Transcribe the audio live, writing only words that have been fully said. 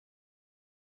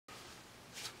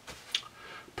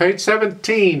Page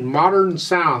 17, Modern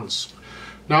Sounds.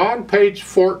 Now on page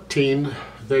 14,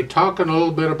 they're talking a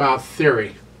little bit about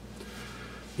theory.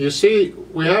 You see,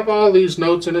 we have all these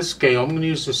notes in a scale. I'm going to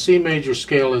use the C major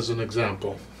scale as an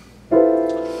example.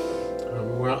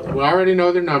 Well, we already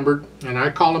know they're numbered, and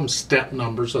I call them step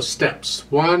numbers, or steps.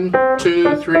 1,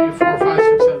 2, 3, 4, 5,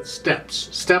 6, 7, steps.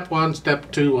 Step 1,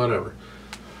 step 2, whatever.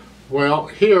 Well,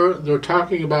 here they're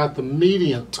talking about the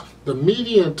mediant. The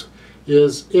mediant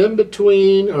is in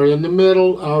between, or in the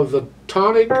middle of the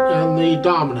tonic and the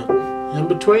dominant. In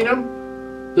between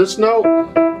them, this note,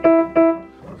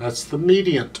 that's the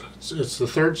mediant. It's the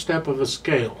third step of a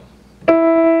scale.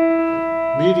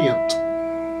 Mediant.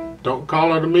 Don't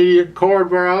call it a mediant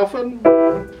chord very often.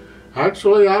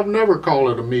 Actually, I've never called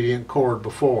it a mediant chord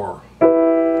before.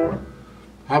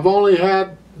 I've only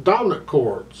had dominant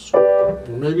chords, or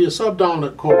maybe a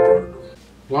subdominant chord,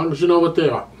 as long as you know what they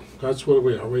are. That's what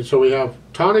we are. So we have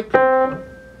tonic,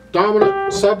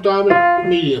 dominant, subdominant,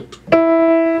 mediant.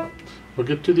 We'll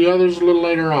get to the others a little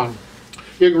later on.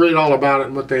 You can read all about it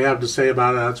and what they have to say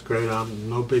about it. That's great.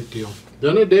 No big deal.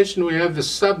 Then in addition, we have the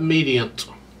submediant.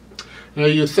 Now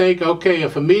you think, okay,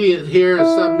 if a mediant here, a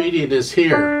submediant is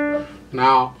here.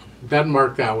 Now, it doesn't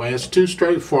work that way. It's too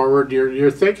straightforward. You're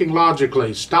thinking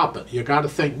logically. Stop it. You got to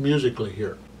think musically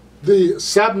here. The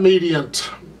submediant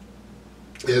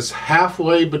is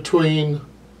halfway between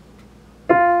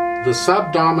the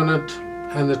subdominant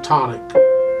and the tonic.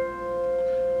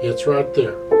 It's right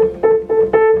there.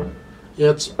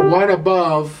 It's one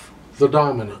above the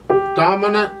dominant.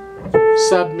 Dominant,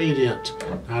 submediant.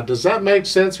 Now, does that make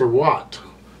sense or what?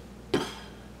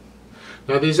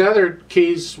 Now, these other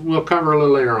keys we'll cover a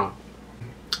little later on.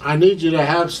 I need you to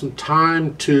have some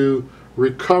time to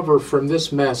recover from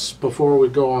this mess before we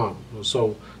go on.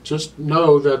 So just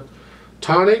know that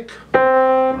tonic,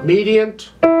 mediant,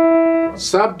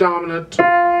 subdominant,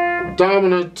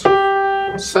 dominant,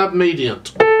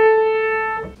 submediant.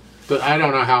 But I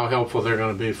don't know how helpful they're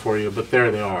going to be for you, but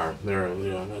there they are.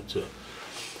 Yeah, that's it.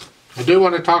 I do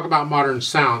want to talk about modern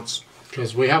sounds,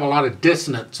 because we have a lot of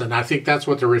dissonance, and I think that's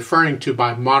what they're referring to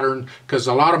by modern, because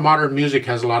a lot of modern music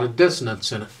has a lot of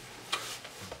dissonance in it.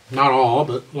 Not all,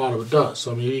 but a lot of it does.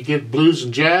 I mean, you get blues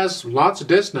and jazz, lots of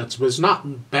dissonance, but it's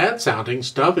not bad sounding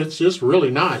stuff, it's just really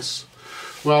nice.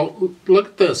 Well, look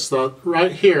at this,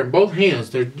 right here in both hands.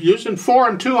 They're using 4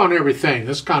 and 2 on everything.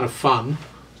 That's kind of fun.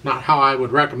 It's not how I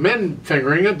would recommend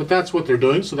fingering it, but that's what they're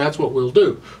doing, so that's what we'll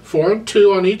do. 4 and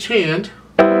 2 on each hand.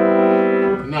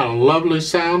 Isn't that a lovely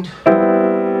sound?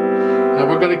 And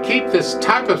we're going to keep this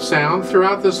type of sound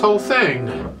throughout this whole thing.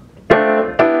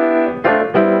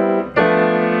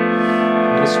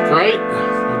 It's great.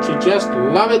 Don't you just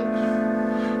love it?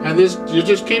 And this, you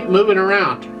just keep moving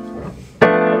around.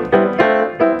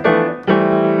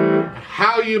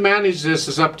 How you manage this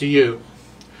is up to you.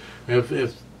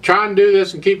 If trying to do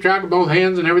this and keep track of both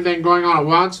hands and everything going on at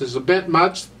once is a bit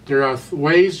much, there are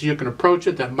ways you can approach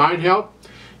it that might help.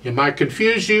 It might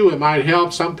confuse you, it might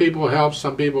help. Some people help,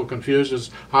 some people confuses.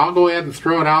 I'll go ahead and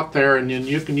throw it out there, and then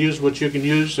you can use what you can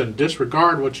use and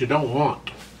disregard what you don't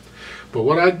want. But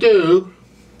what I do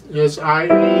is I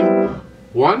aim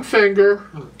one finger,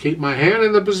 keep my hand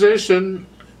in the position,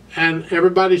 and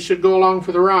everybody should go along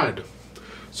for the ride.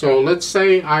 So let's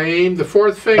say I aim the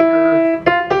 4th finger,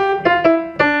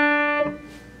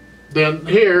 then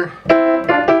here,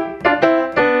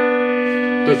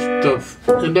 the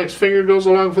index finger goes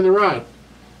along for the ride.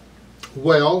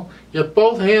 Well, if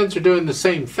both hands are doing the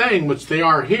same thing, which they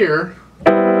are here,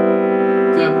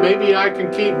 then maybe I can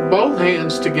keep both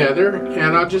hands together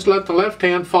and I'll just let the left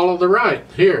hand follow the right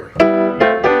here. So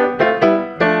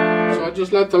I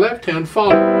just let the left hand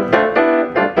follow.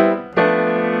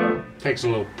 Takes a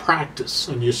little practice,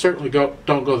 and you certainly don't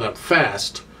go that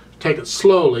fast. Take it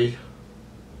slowly.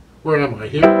 Where am I?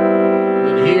 Here?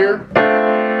 And here?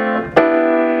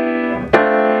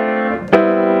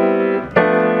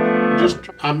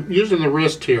 I'm using the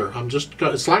wrist here.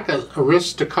 It's like a wrist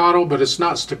staccato, but it's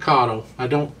not staccato. I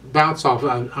don't bounce off.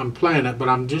 I'm playing it, but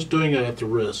I'm just doing it at the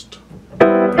wrist.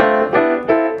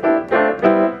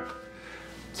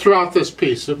 Throughout this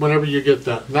piece, whenever you get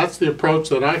that. And that's the approach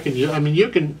that I can use. I mean, you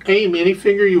can aim any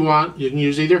finger you want. You can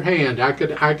use either hand. I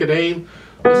could aim,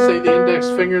 let's say, the index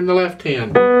finger in the left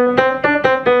hand.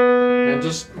 And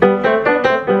just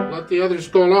let the others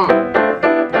go along.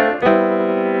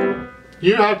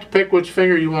 You have to pick which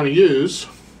finger you want to use,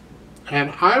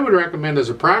 and I would recommend as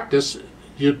a practice,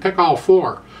 you pick all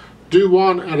 4. Do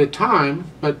one at a time,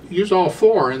 but use all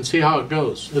 4 and see how it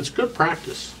goes. It's good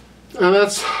practice. And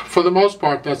that's, for the most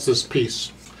part, that's this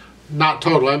piece. not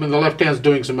total. I mean, the left hand's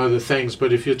doing some other things,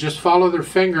 but if you just follow their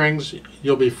fingerings,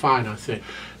 you'll be fine, I think.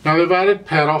 Now they've added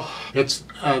pedal. It's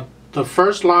the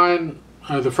first line,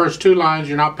 the first two lines,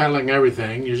 you're not pedaling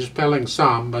everything. You're just pedaling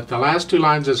some, but the last two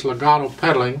lines is legato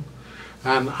pedaling,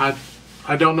 and I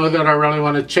don't know that I really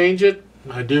want to change it.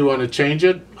 I do want to change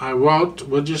it. I won't.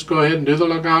 We'll just go ahead and do the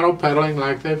legato pedaling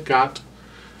like they've got.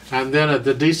 And then at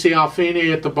the DC al fine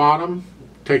at the bottom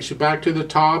takes you back to the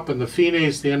top, and the fine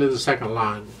is the end of the second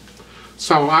line.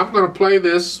 So I'm going to play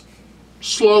this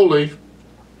slowly.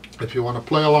 If you want to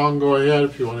play along, go ahead.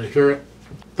 If you want to hear it.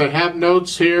 They have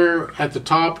notes here at the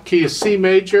top. Key is C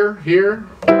major here.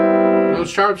 No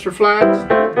sharps or flats.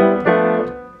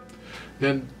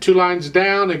 Then two lines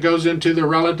down, it goes into the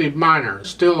relative minor.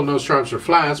 Still no sharps or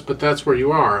flats, but that's where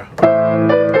you are.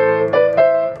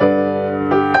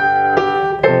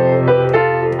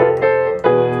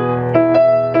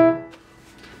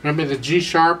 Remember the G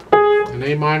sharp and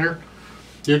A minor?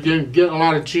 You can get a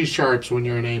lot of G sharps when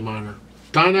you're in A minor.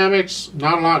 Dynamics,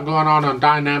 not a lot going on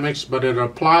dynamics, but it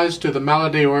applies to the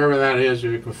melody wherever that is,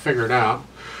 you can figure it out.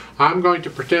 I'm going to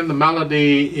pretend the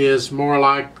melody is more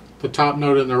like the top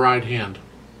note in the right hand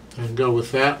and go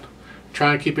with that.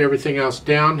 Try and keep everything else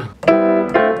down.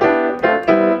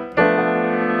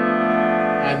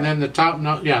 And then the top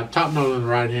note, yeah, top note in the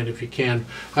right hand if you can.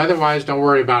 Otherwise, don't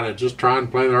worry about it. Just try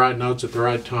and play the right notes at the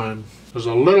right time. There's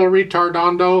a little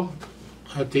retardando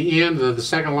at the end of the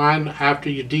second line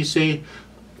after you DC.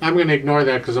 I'm going to ignore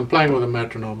that because I'm playing with a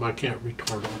metronome. I can't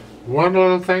retard it. One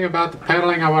little thing about the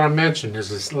pedaling I want to mention is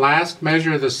this last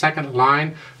measure of the second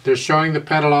line. They're showing the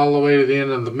pedal all the way to the end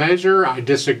of the measure. I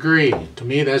disagree. To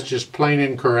me, that's just plain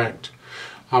incorrect.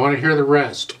 I want to hear the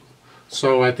rest.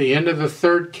 So at the end of the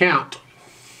third count,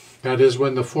 that is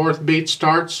when the fourth beat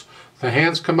starts, the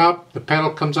hands come up, the pedal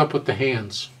comes up with the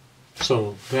hands.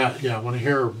 So that, yeah, I want to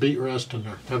hear a beat rest in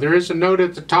there. Now there is a note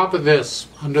at the top of this,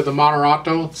 under the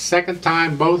moderato, second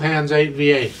time, both hands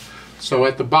 8/8. So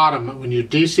at the bottom, when you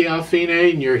DC al fine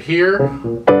and you're here,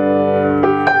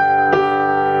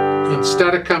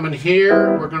 instead of coming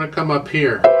here, we're going to come up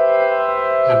here.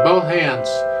 And both hands.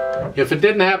 If it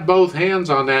didn't have both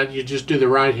hands on that, you just do the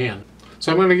right hand.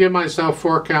 So I'm going to give myself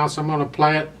 4 counts. I'm going to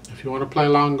play it. If you want to play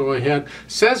along, go ahead.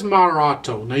 It says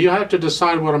moderato. Now you have to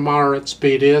decide what a moderate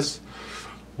speed is.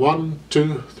 1,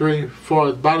 2, 3, 4.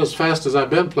 About as fast as I've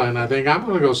been playing, I think. I'm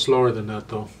going to go slower than that,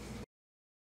 though.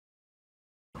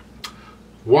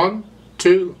 1,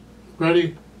 2,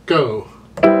 ready, go.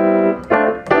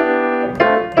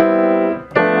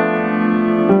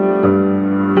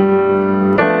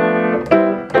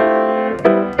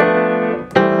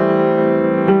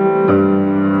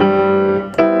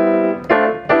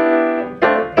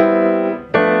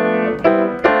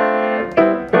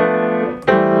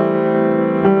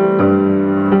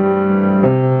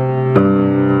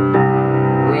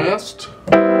 Rest.